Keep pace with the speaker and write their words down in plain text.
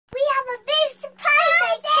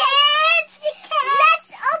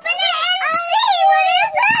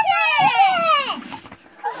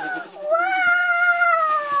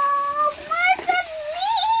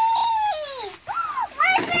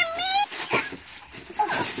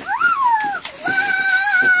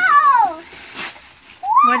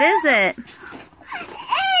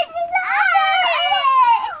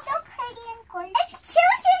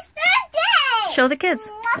the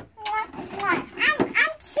kids. I'm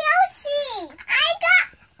Chelsea.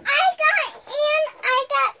 I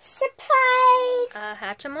got surprise.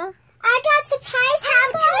 Hatchimal? I got surprise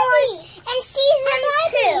Hatchimals in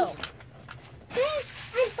season 2.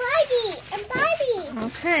 I'm Barbie.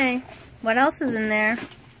 Okay. What else is in there?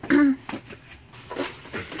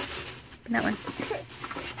 That one.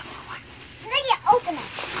 Lydia, open it.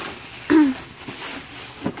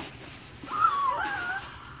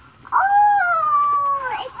 Oh,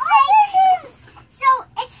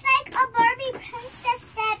 it's like a Barbie princess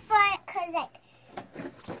set, but cause like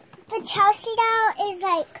the Chelsea doll is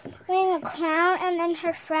like wearing a crown, and then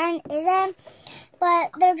her friend isn't.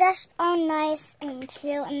 But they're just all nice and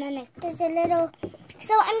cute, and then like, there's a little.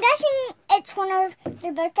 So I'm guessing it's one of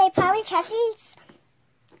their birthday, probably Chelsea's.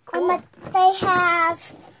 Cool. But they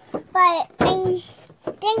have, but I'm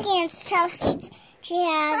thinking it's Chelsea's. She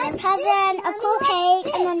has a present, a cool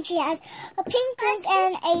cake, and then she has a pink drink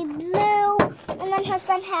and a blue, and then her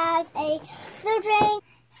friend has a blue drink.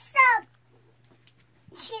 So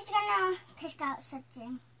she's gonna pick out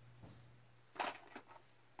something.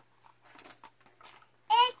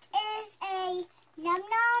 It is a Nom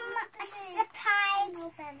Nom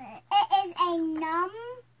surprise. It is a Nom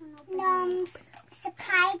Noms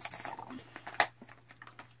surprise.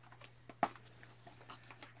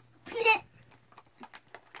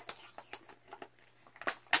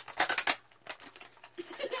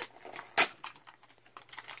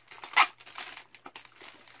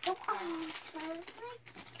 So, it smells like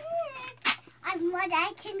good. I'm what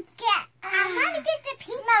I can get. I want to get the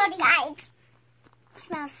pink guys.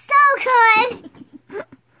 Smells so good.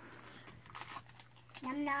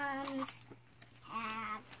 Nom Noms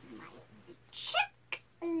have my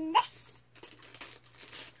checklist.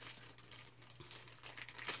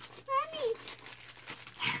 Mommy.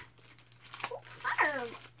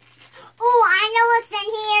 Oh, I know what's in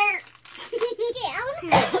here. Yeah, I want to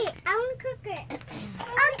cook it. I want to cook it.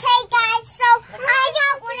 Okay, guys. So I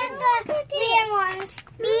got one of the weird ones.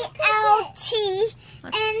 BLT.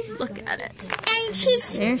 Let's look at it. And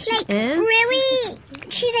she's There she like is.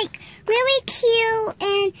 she's like really cute.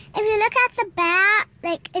 And if you look at the back,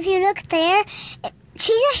 like if you look there,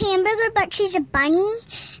 she's a hamburger, but she's a bunny,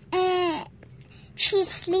 and she's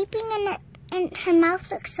sleeping in it, and her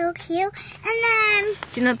mouth looks so cute. And then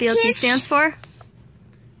Do you know what BLT stands for?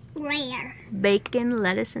 rare. Bacon,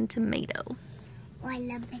 lettuce, and tomato. Oh, I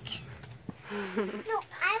love bacon. No,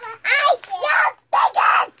 I love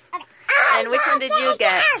bacon. Okay. And which one did you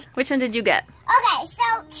get? Which one did you get? Okay, so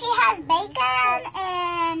she has bacon,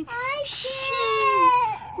 and she's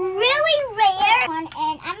really rare.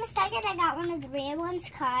 And I'm excited I got one of the rare ones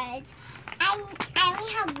because I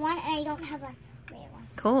only have one and I don't have a rare one.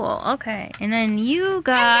 Cool. Okay. And then you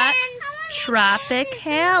got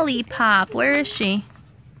Tropicali Pop. Where is she?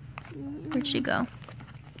 Where'd she go?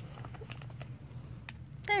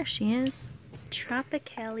 There she is.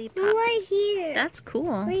 Tropicali Pop. Right here. That's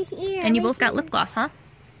cool. Right here. And you both got lip gloss, huh?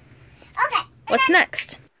 Okay. What's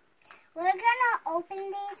next? We're gonna open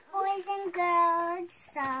these, boys and girls.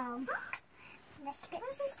 So let's get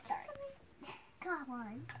started. Come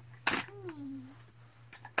on.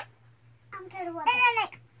 I'm gonna and then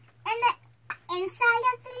like, and the inside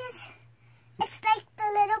of these, it's like the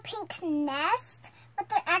little pink nest, but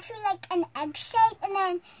they're actually like an egg shape. And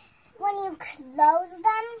then when you close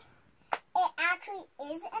them, it actually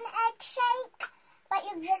is an egg shape, but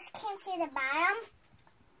you just can't see the bottom.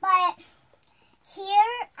 But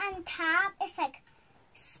here on top, it's like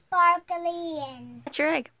sparkly and... What's your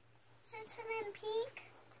egg? Is it turning pink?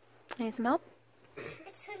 Need some help?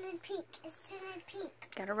 It's turning pink. It's turning pink.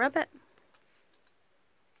 Gotta rub it.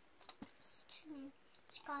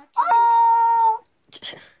 It's got to... Oh!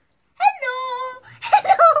 Hello!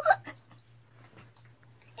 Hello!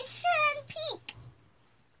 It's turning pink.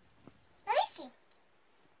 Let me see.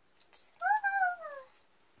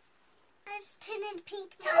 It's turning pink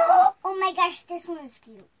now. Oh my gosh, this one is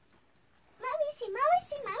cute. Let me see. Hang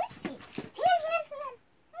on.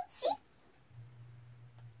 See?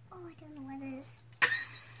 Oh, I don't know what it is.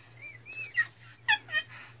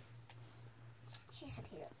 She's so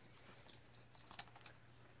cute.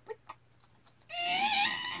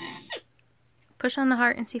 Push on the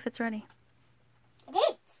heart and see if it's ready. It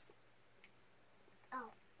is.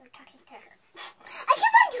 Oh, we're talking to her. I keep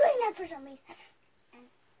on doing that for some reason.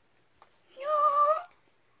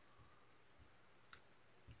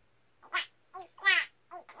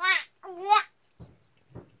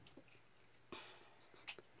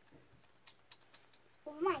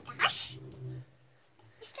 Oh my gosh.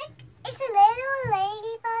 It's a little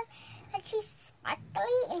ladybug, and she's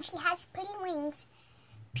sparkly and she has pretty wings.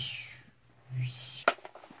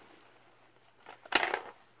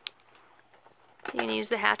 You gonna use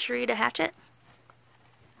the hatchery to hatch it?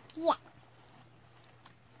 Yeah.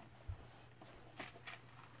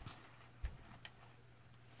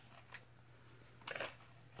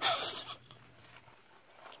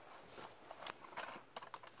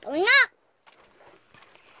 Going up.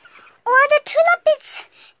 Oh, the tulip,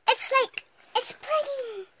 it's like, it's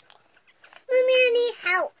pretty. Mommy, I need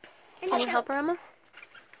help. Can you help her, Emma?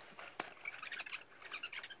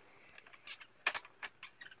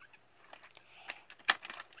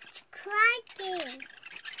 It's cracking.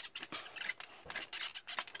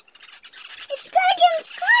 It's cracking, it's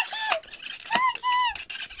cracking, it's cracking.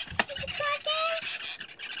 Is it cracking?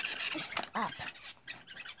 Up.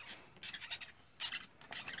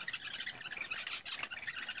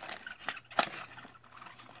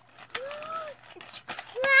 It's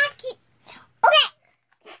cracking. Okay,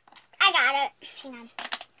 I got it. Hang on.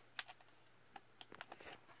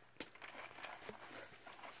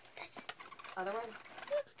 Other one.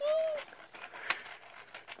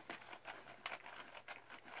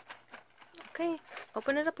 Okay,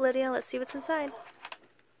 open it up, Lydia. Let's see what's inside.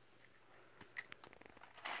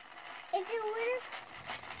 It's a little...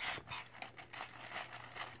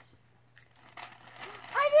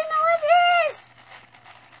 I didn't know what it is!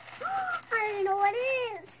 I didn't know what it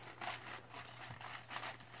is.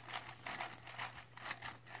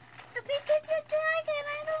 I think it's a dragon.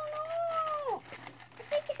 I don't know. I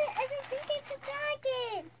think it's a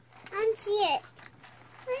dragon. I don't see it.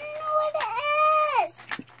 I don't know what it is.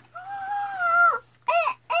 It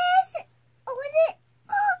is. What is it?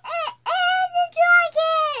 It is a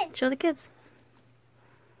dragon. Show the kids.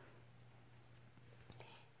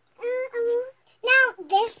 Now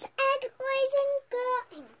this egg, boys and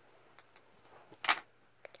girls.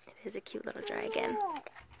 It is a cute little dragon.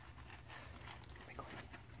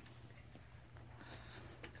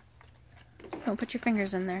 Don't put your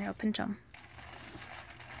fingers in there. You'll pinch them.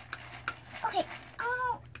 Okay.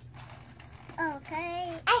 Oh.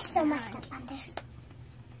 Okay. I so messed up on this.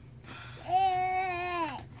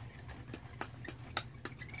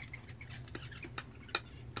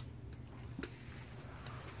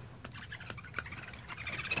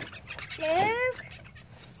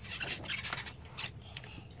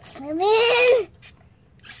 It's moving.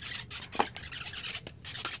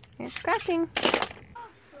 It's cracking.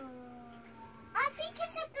 I think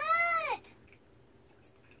it's a bird.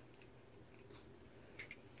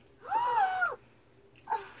 Oh,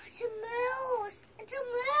 it's a mouse. It's a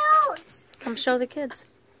mouse. Come show the kids.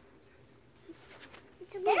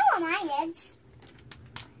 They don't want my eggs.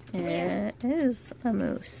 It is a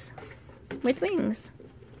moose with wings.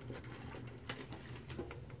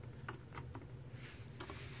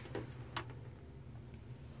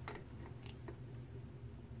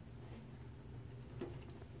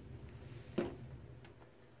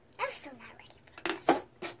 I'm still not ready for this.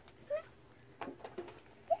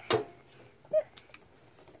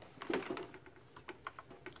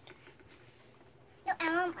 No, I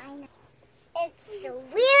want mine. It's a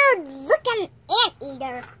weird looking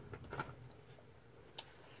anteater.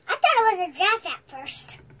 I thought it was a giraffe at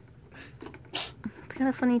first. It's got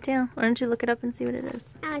a funny tail. Why don't you look it up and see what it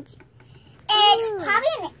is? It's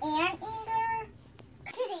probably an anteater.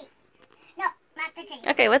 Kitty. No, not the kitty.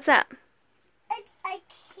 Okay, what's that? It's a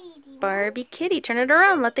kitty. Barbie kitty. Turn it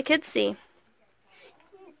around. Let the kids see.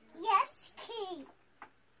 Yes, kitty.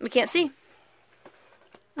 We can't see.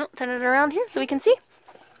 Oh, turn it around here so we can see.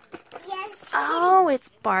 Yes, kitty. Oh, it's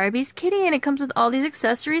Barbie's kitty, and it comes with all these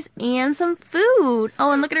accessories and some food.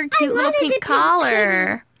 Oh, and look at her cute little pink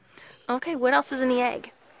collar. Okay, what else is in the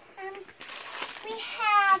egg? We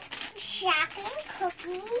have shopping,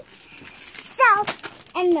 cookies, soap,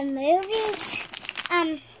 and the movies.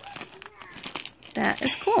 That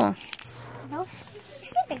is cool. Nope, you're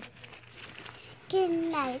sleeping. Good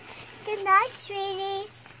night. Good night,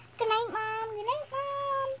 sweeties. Good night, Mom. Good night,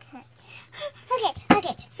 Mom.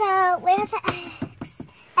 Okay, so where are the eggs?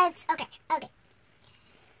 Eggs, okay.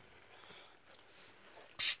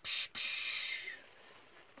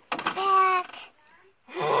 Back.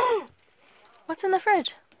 What's in the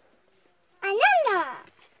fridge? Another.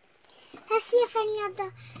 Let's see if any of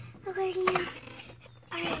the ingredients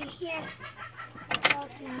are in here. Oh,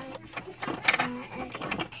 tonight.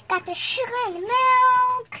 Got the sugar and the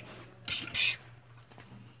milk.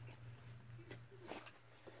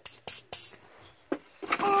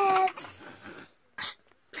 Eggs.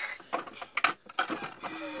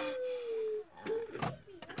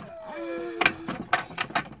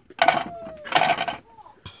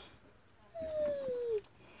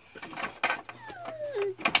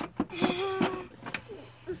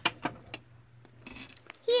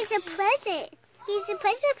 Here's a present. Here's a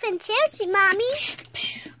present from Chelsea, Mommy.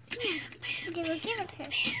 Do we give it her?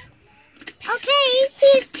 Okay,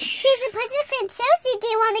 here's a present from Chelsea. Do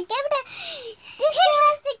you want to give it? This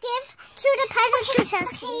has to give to the present to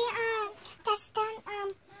Chelsea. Okay, that's done.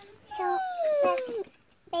 So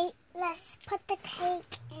let's put the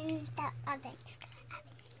cake in the oven.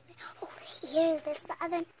 Oh, here's the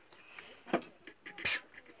oven.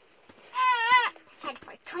 Set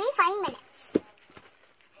for 25 minutes.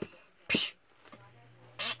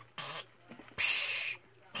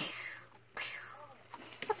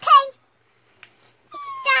 Okay,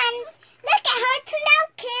 it's done. Look at her turn out,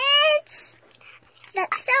 kids.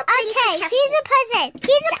 Looks so pretty. Okay, here's a present.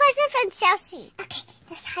 Here's a present from Chelsea. Okay,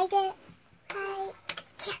 let's hide it.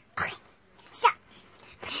 Yeah, okay. So,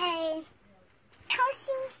 okay.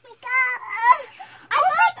 Chelsea, my God. Oh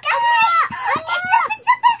my gosh. It's up.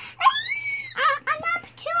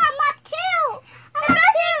 I'm up too.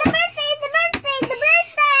 The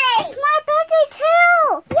birthday. It's my birthday too.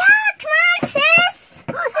 Yeah, come on, sis.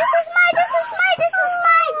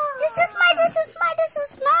 This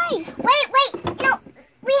is mine. Wait. No,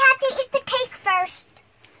 we have to eat the cake first.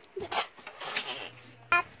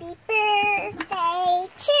 Happy birthday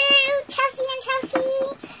to Chelsea and Chelsea.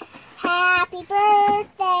 Happy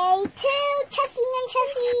birthday to Chelsea and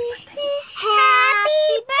Chelsea. Happy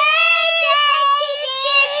birthday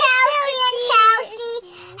to Chelsea and Chelsea.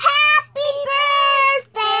 Happy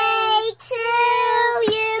birthday to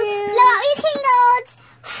you. Blow out your candles.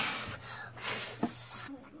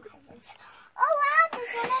 Oh wow,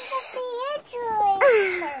 there's one in the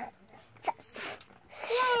refrigerator.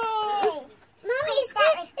 Yay. Mommy,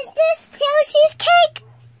 is this Chelsea's cake?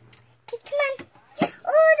 Okay, come on.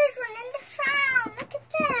 Oh, there's one in the front. Look at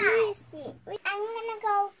that. I'm gonna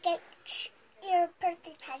go get your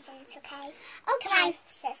birthday presents, okay? Okay. Come on,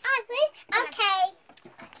 sis. Okay,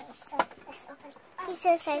 so let's open. He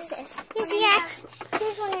says, sis.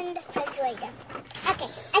 Here's one in the refrigerator. Okay,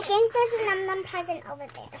 I think there's a Nom Nom present over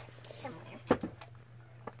there somewhere.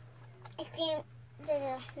 I think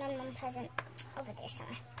there's a Nom Nom present over there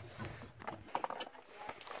somewhere.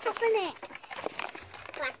 Open it.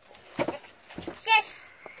 Come on. Sis,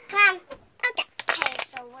 come on. Okay,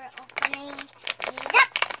 so we're opening these up.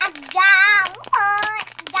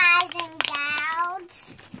 Guys and gals.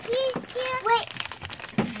 Wait.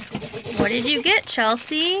 What did you get,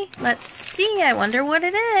 Chelsea? Let's see. I wonder what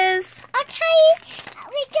it is. Okay,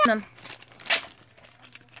 we got.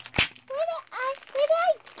 What did I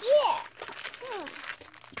get?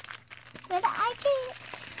 What did I get?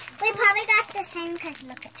 We probably got the same because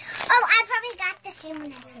look at. Oh, I probably got the same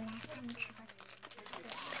one as the last time.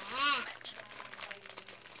 Yeah.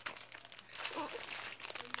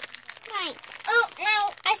 Right. Oh, no.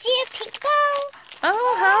 I see a pink bow.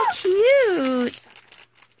 Oh, how cute.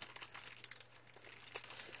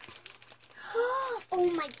 Oh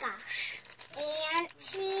my gosh. And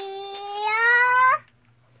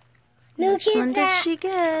Which one did she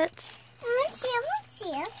get? Let's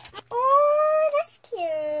see. Oh, that's cute.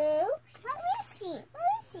 Let me see.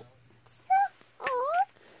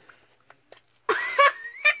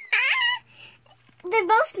 They're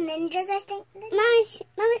both ninjas, I think.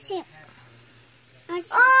 Let me see.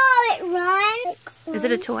 Oh, it runs. Is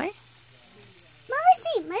it a toy? Let me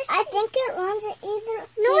see. I think it runs either.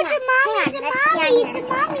 No, it's a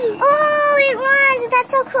mommy. Oh, it runs.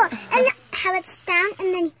 That's so cool. And how it's down,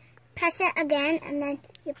 and then press it again, and then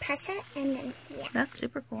you press it, and then yeah. That's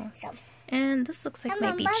super cool. So. And this looks like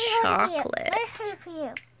maybe chocolate. For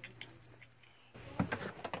you.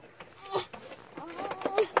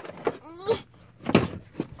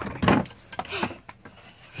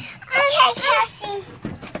 Okay, Chelsea.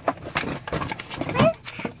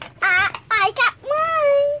 I got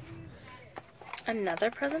mine. Another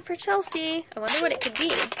present for Chelsea. I wonder what it could be.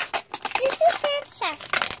 This is for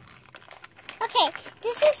Chelsea. Okay,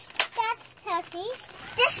 that's Chelsea's.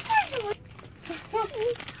 This was.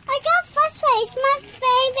 I got first place, my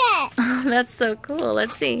favorite. Oh, that's so cool.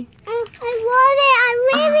 Let's see. I love it. I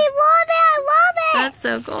really love it. I love it. That's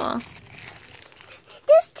so cool.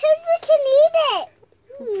 This Chelsea can eat it.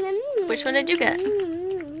 Which one did you get?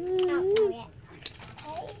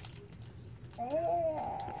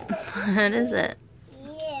 What is it?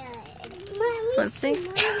 Yeah. Let's see.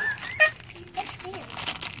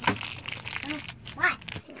 What?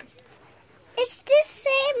 It's the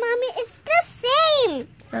same, Mommy. It's the same.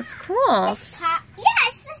 That's cool. Yeah,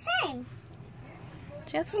 it's the same.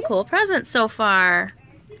 She got some cool presents so far.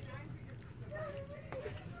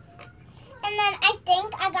 And then I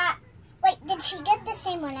think I got... Wait, did she get the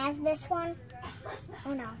same one as this one?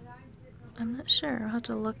 Oh, no. I'm not sure. I'll have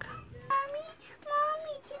to look. Mommy,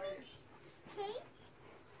 can you... Hey,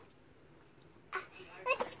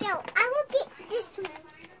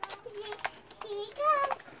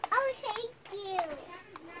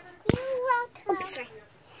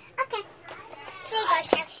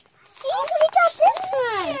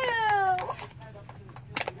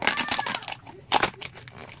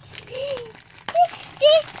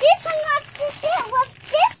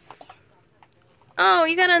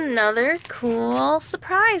 you got another cool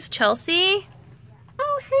surprise, Chelsea.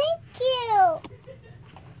 Oh, thank you.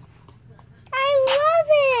 I love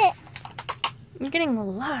it. You're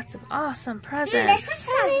getting lots of awesome presents. This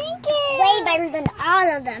one smells way better than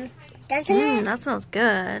all of them, doesn't it? That smells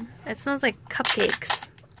good. It smells like cupcakes.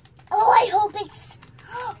 Oh, I hope it's...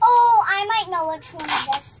 Oh, I might know which one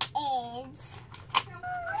this is.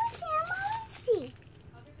 Let's see.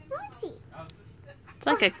 It's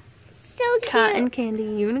like a So cotton candy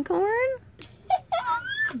unicorn.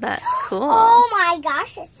 That's cool. Oh my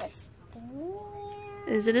gosh, it's a stamp.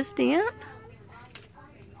 Is it a stamp?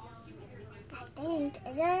 I think,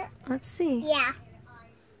 is it? Let's see. Yeah.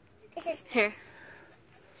 It's a stamp. Here.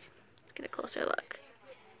 Let's get a closer look.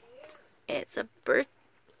 It's a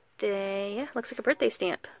birthday. Yeah, looks like a birthday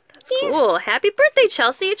stamp. That's cool. Happy birthday,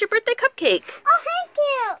 Chelsea. It's your birthday cupcake. Oh, thank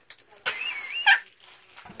you.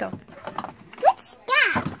 Go. What's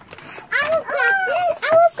that? I will grab this. I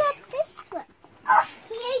will grab this one. Oh,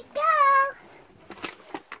 here you go.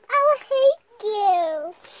 Oh, thank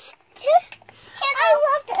you. I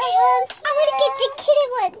love the I want to get the kitty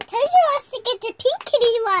one. Tozy wants to get the pink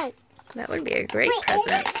kitty one. That would be a great present.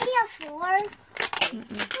 Is it kitty a floor? I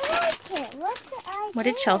like it. What's it? What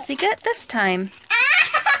did Chelsea get this time?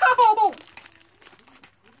 Ow!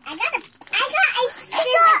 I got a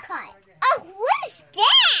scissor cut. Oh, what is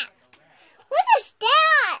that? What is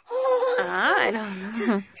that? I don't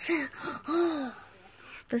know.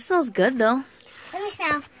 This smells good though. Let me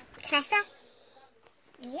smell. Can I smell?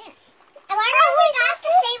 Yeah. I wonder if we got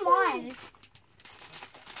the same one.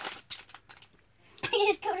 I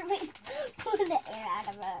just totally blew the air out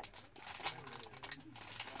of it.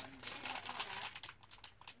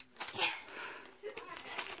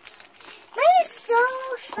 Mine is so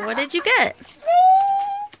fun. What did you get?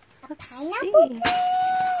 Let's see.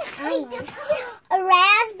 A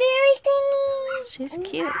raspberry thingy. She's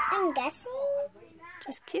cute. I'm guessing.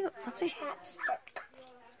 She's cute. Let's see. Chapstick.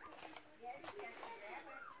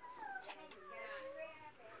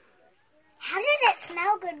 How did it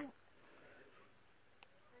smell good?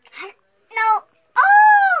 No.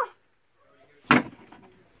 Oh!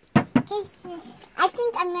 Casey, I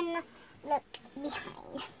think I'm gonna look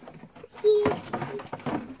behind. Here.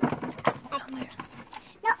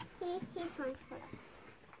 No, here's my photo.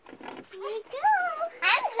 Here we go.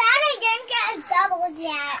 I'm glad I didn't get a doubles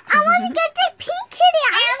yet. I want to get the pink kitty.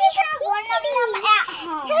 I only have one of them at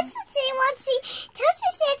home. Tootsie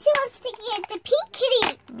said she wants to get the pink kitty.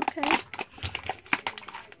 Okay.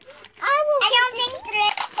 I don't think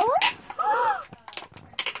three. Oh,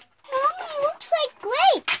 Mommy, it looks like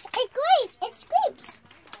grapes. It's grapes.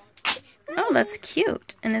 Oh, that's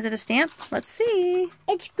cute. And is it a stamp? Let's see.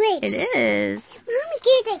 It's grapes. It is. Mommy,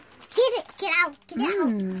 get it. Get out. Get out.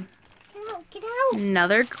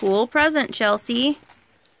 Another cool present, Chelsea.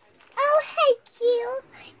 Oh, thank you.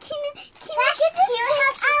 Can I get this thing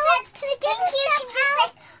out? Can I get this stuff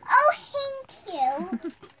out? Oh, thank you.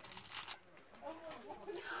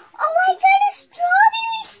 Oh, I got a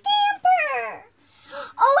strawberry stamper.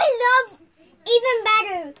 Oh, I love even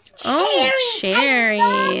better. Cherries. Oh, cherries. I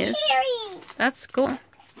love cherries. That's cool.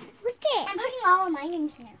 Look it. I'm putting all of mine in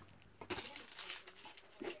here.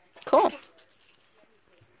 Cool.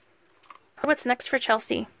 What's next for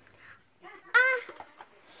Chelsea? The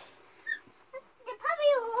puppy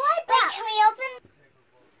will wipe up. Wait, can we open?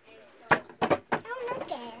 Oh,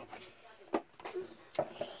 look at it.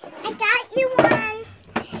 I got you one.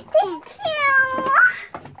 Thank you.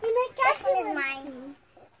 This one is mine.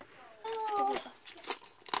 Oh.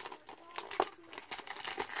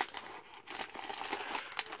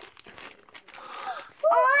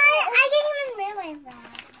 I didn't even realize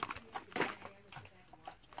that.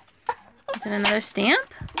 Is it another stamp?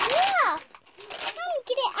 Yeah.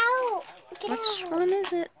 Get it out. Which one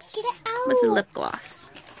is it? Get it out. What's a lip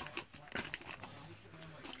gloss?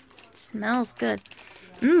 It smells good.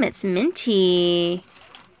 It's minty.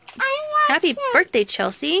 Happy birthday,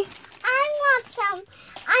 Chelsea. I want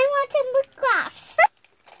some lip gloss.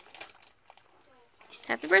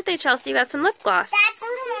 Happy birthday, Chelsea. You got some lip gloss. That's the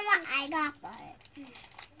one that I got for it.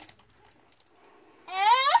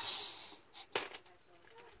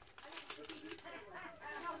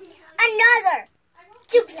 Another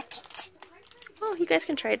duplicate. Oh, you guys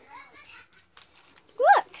can trade.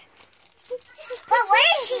 Look. But what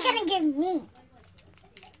is she going to give me?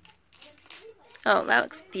 Oh, that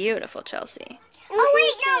looks beautiful, Chelsea. Oh,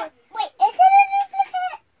 wait, no. Wait, is it a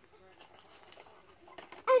duplicate?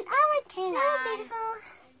 And I look so beautiful.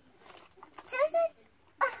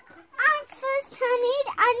 Our first honey.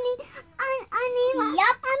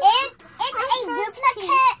 Yup, it's a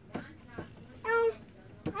duplicate.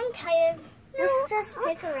 I'm tired. Let's just do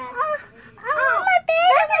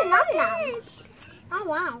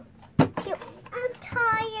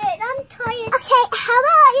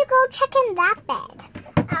go check in that bed.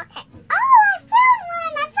 Okay. Oh, I found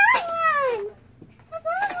one.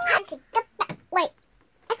 Take the bath. Wait.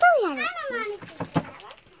 I thought we had it.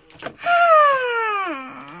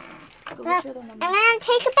 I don't want to take the bath. I'm going to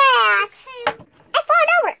take a bath. I fall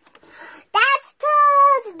over. That's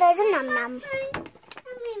because there's a Nom Nom.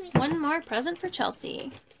 One more present for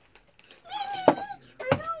Chelsea. I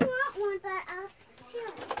don't want one, but I'll see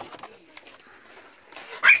it.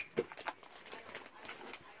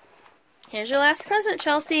 Here's your last present,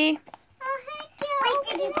 Chelsea. Oh,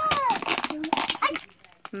 thank you.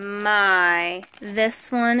 Wait, My, this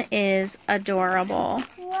one is adorable.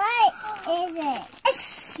 What is it?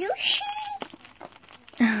 It's sushi?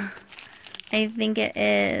 I think it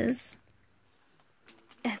is.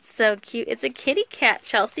 It's so cute. It's a kitty cat,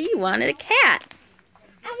 Chelsea. You wanted a cat.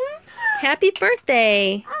 Happy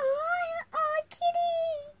birthday. Oh,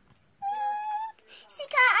 kitty. She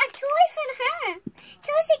got a toy from her.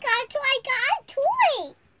 Chelsea got a toy. I got a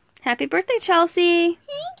toy. Happy birthday, Chelsea. Thank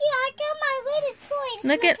you. I got my little toy.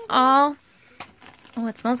 Look at all. Oh,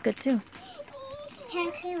 it smells good too.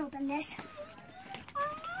 Here, can you open this?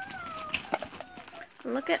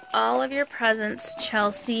 Look at all of your presents,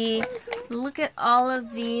 Chelsea. Look at all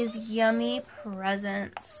of these yummy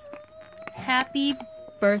presents. Happy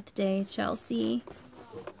birthday, Chelsea.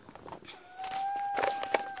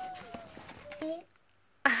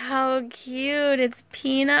 How cute. It's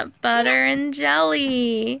peanut butter and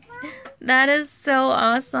jelly. That is so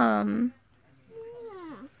awesome.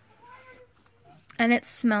 And it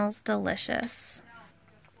smells delicious.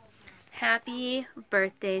 Happy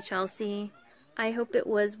birthday, Chelsea. I hope it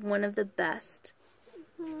was one of the best.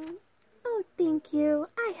 Oh, thank you.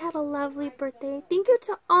 I had a lovely birthday. Thank you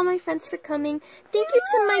to all my friends for coming. Thank you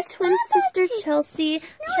to my twin sister, Chelsea.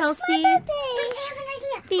 Chelsea. Thank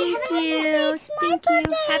you. Thank you.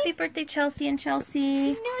 Happy birthday, Chelsea and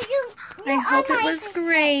Chelsea. I hope it was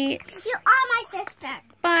great. You are my sister.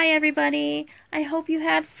 Bye, everybody. I hope you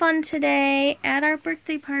had fun today at our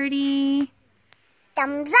birthday party.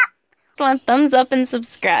 Thumbs up. Come on, thumbs up and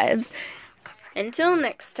subscribes. Until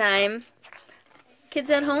next time, kids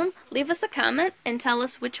at home, leave us a comment and tell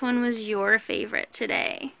us which one was your favorite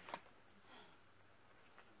today.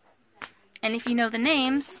 And if you know the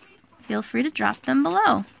names, feel free to drop them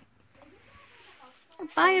below.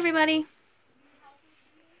 Bye, everybody.